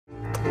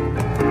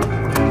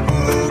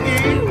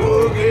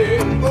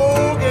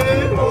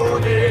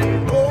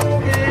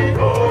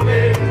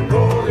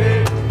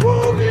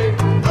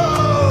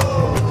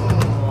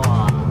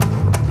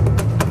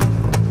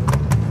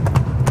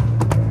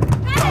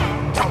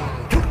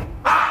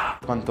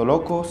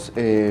Pantolocos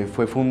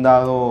fue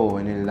fundado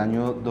en el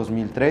año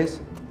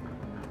 2003.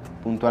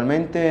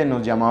 Puntualmente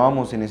nos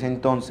llamábamos en ese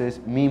entonces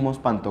Mimos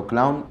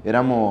Pantoclown.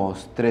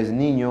 Éramos 3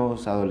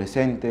 niños,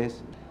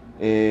 adolescentes.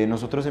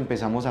 Nosotros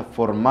empezamos a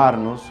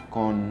formarnos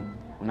con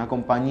una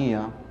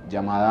compañía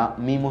llamada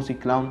Mimos y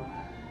Clown,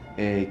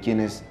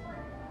 quienes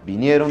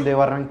vinieron de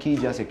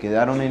Barranquilla, se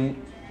quedaron en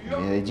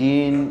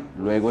Medellín,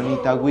 luego en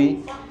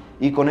Itagüí,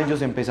 y con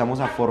ellos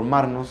empezamos a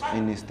formarnos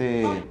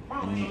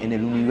en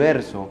el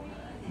universo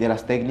de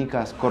las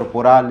técnicas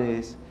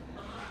corporales,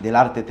 del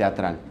arte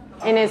teatral.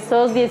 En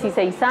estos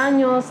 16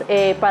 años,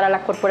 para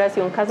la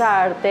Corporación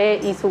Casa Arte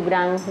y su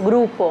gran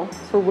grupo,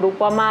 su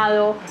grupo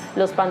amado,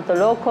 Los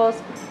Pantolocos,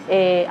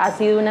 ha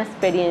sido una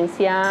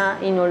experiencia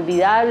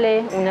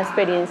inolvidable, una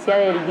experiencia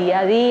del día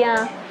a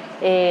día,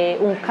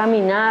 un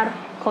caminar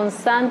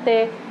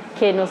constante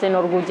que nos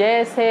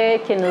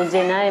enorgullece, que nos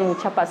llena de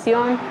mucha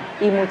pasión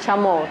y mucho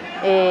amor.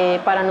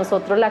 Para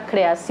nosotros la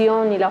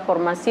creación y la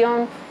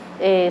formación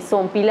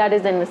son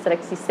pilares de nuestra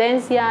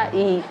existencia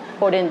y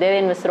por ende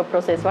de nuestro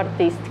proceso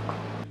artístico.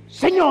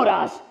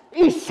 Señoras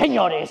y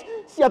señores,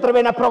 ¿se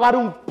atreven a probar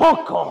un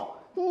poco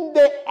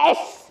de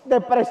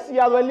este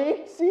preciado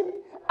elixir?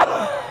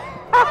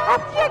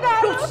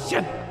 ¡Llegaron! Lo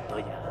siento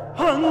ya.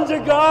 Han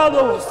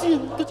llegado. Lo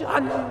siento ya.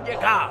 Han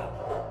llegado.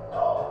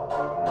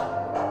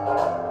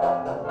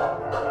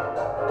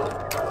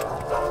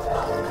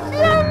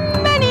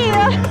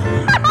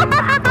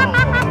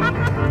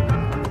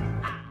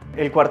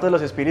 El Cuarto de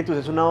los Espíritus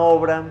es una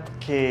obra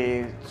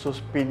que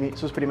sus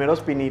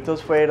primeros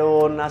pinitos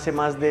fueron hace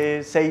más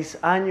de 6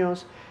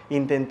 años.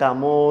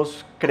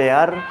 Intentamos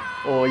crear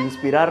o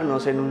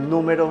inspirarnos en un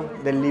número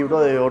del libro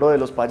de oro de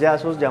los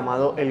payasos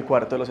llamado El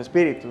Cuarto de los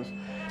Espíritus.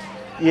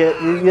 Y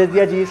desde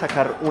allí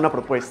sacar una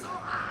propuesta.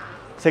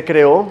 Se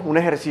creó un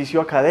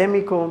ejercicio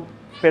académico,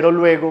 pero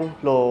luego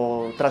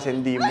lo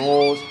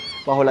trascendimos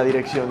bajo la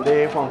dirección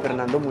de Juan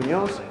Fernando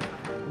Muñoz,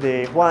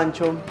 de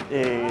Juancho,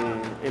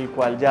 el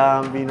cual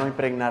ya vino a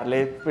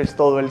impregnarle pues,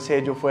 todo el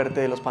sello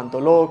fuerte de Los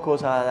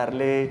Pantolocos, a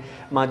darle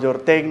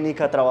mayor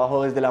técnica,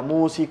 trabajo desde la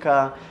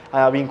música,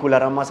 a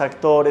vincular a más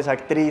actores,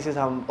 actrices,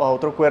 a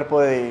otro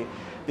cuerpo de,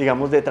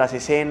 digamos, de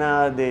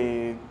trasescena,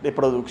 de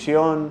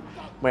producción.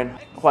 Bueno,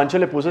 Juancho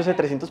le puso ese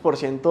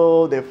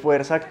 300% de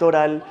fuerza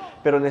actoral,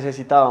 pero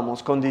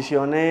necesitábamos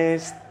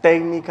condiciones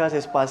técnicas,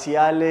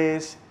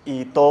 espaciales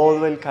y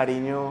todo el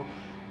cariño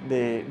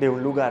de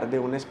un lugar, de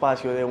un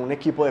espacio, de un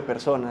equipo de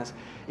personas,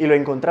 y lo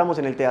encontramos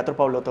en el Teatro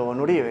Pablo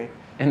Uribe.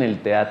 En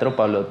el Teatro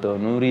Pablo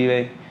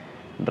Uribe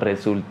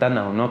resultan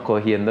a uno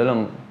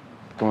acogiéndolo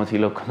como si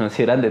lo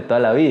conocieran de toda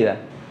la vida,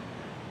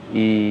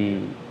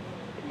 y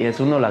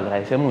eso uno lo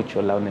agradece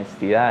mucho, la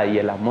honestidad y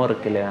el amor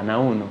que le dan a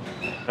uno.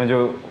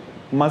 Yo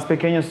más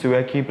pequeño estuve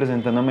aquí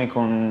presentándome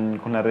con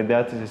la red de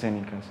artes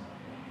escénicas,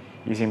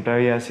 y siempre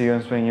había sido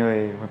un sueño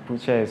de,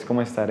 pucha, es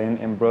como estar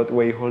en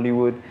Broadway,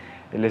 Hollywood,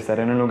 el estar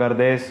en un lugar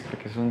de eso,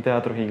 porque es un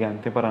teatro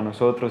gigante para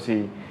nosotros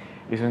y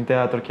es un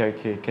teatro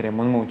que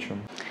queremos mucho.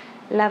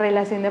 La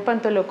relación de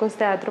Pantolocos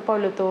Teatro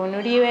Pablo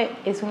Uribe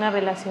es una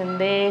relación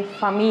de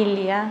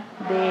familia,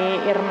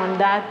 de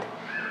hermandad,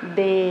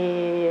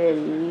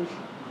 de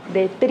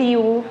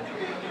tribu,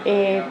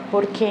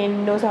 porque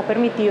nos ha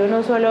permitido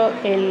no solo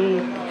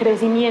el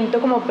crecimiento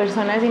como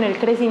personas, sino el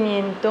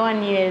crecimiento a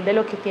nivel de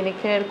lo que tiene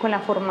que ver con la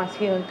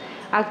formación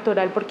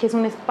actoral, porque es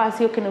un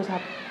espacio que nos ha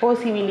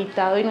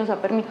posibilitado y nos ha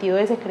permitido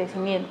ese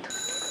crecimiento.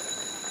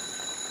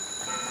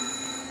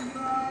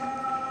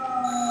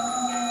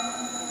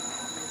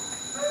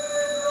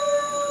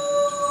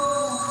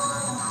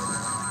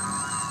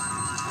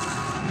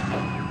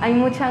 Hay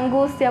mucha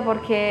angustia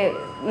porque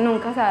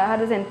nunca se va a dejar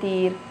de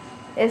sentir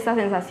esta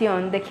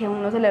sensación de que a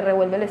uno se le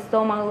revuelve el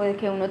estómago, de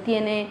que uno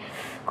tiene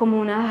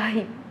como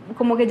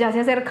como que ya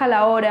se acerca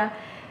la hora,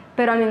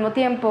 pero al mismo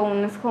tiempo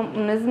uno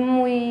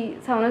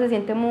se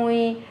siente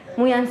muy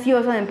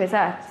ansioso de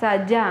empezar, o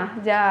sea,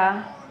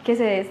 ya que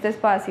se dé este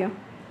espacio.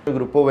 El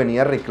grupo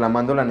venía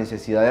reclamando la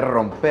necesidad de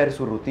romper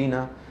su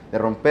rutina, de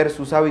romper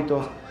sus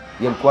hábitos,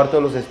 y el Cuarto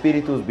de los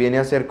Espíritus viene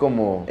a ser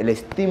como el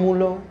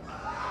estímulo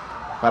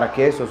para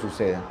que eso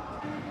suceda.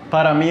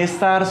 Para mí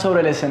estar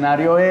sobre el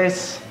escenario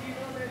es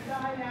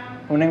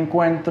un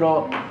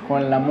encuentro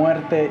con la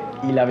muerte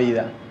y la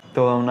vida.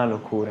 Toda una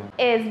locura.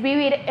 Es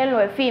vivir en lo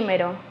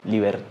efímero.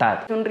 Libertad.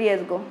 Es un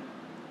riesgo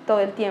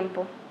todo el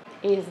tiempo.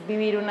 Es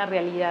vivir una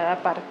realidad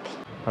aparte.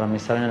 Para mí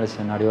estar en el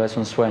escenario es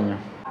un sueño.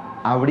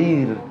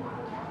 Abrir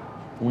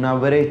una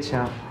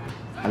brecha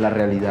a la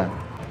realidad.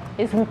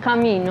 Es un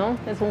camino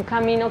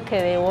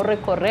que debo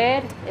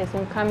recorrer, es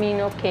un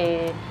camino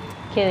que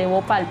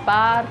debo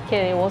palpar, que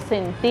debo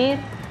sentir,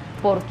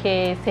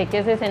 porque sé que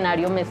ese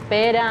escenario me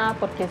espera,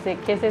 porque sé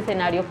que ese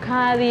escenario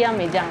cada día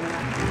me llama.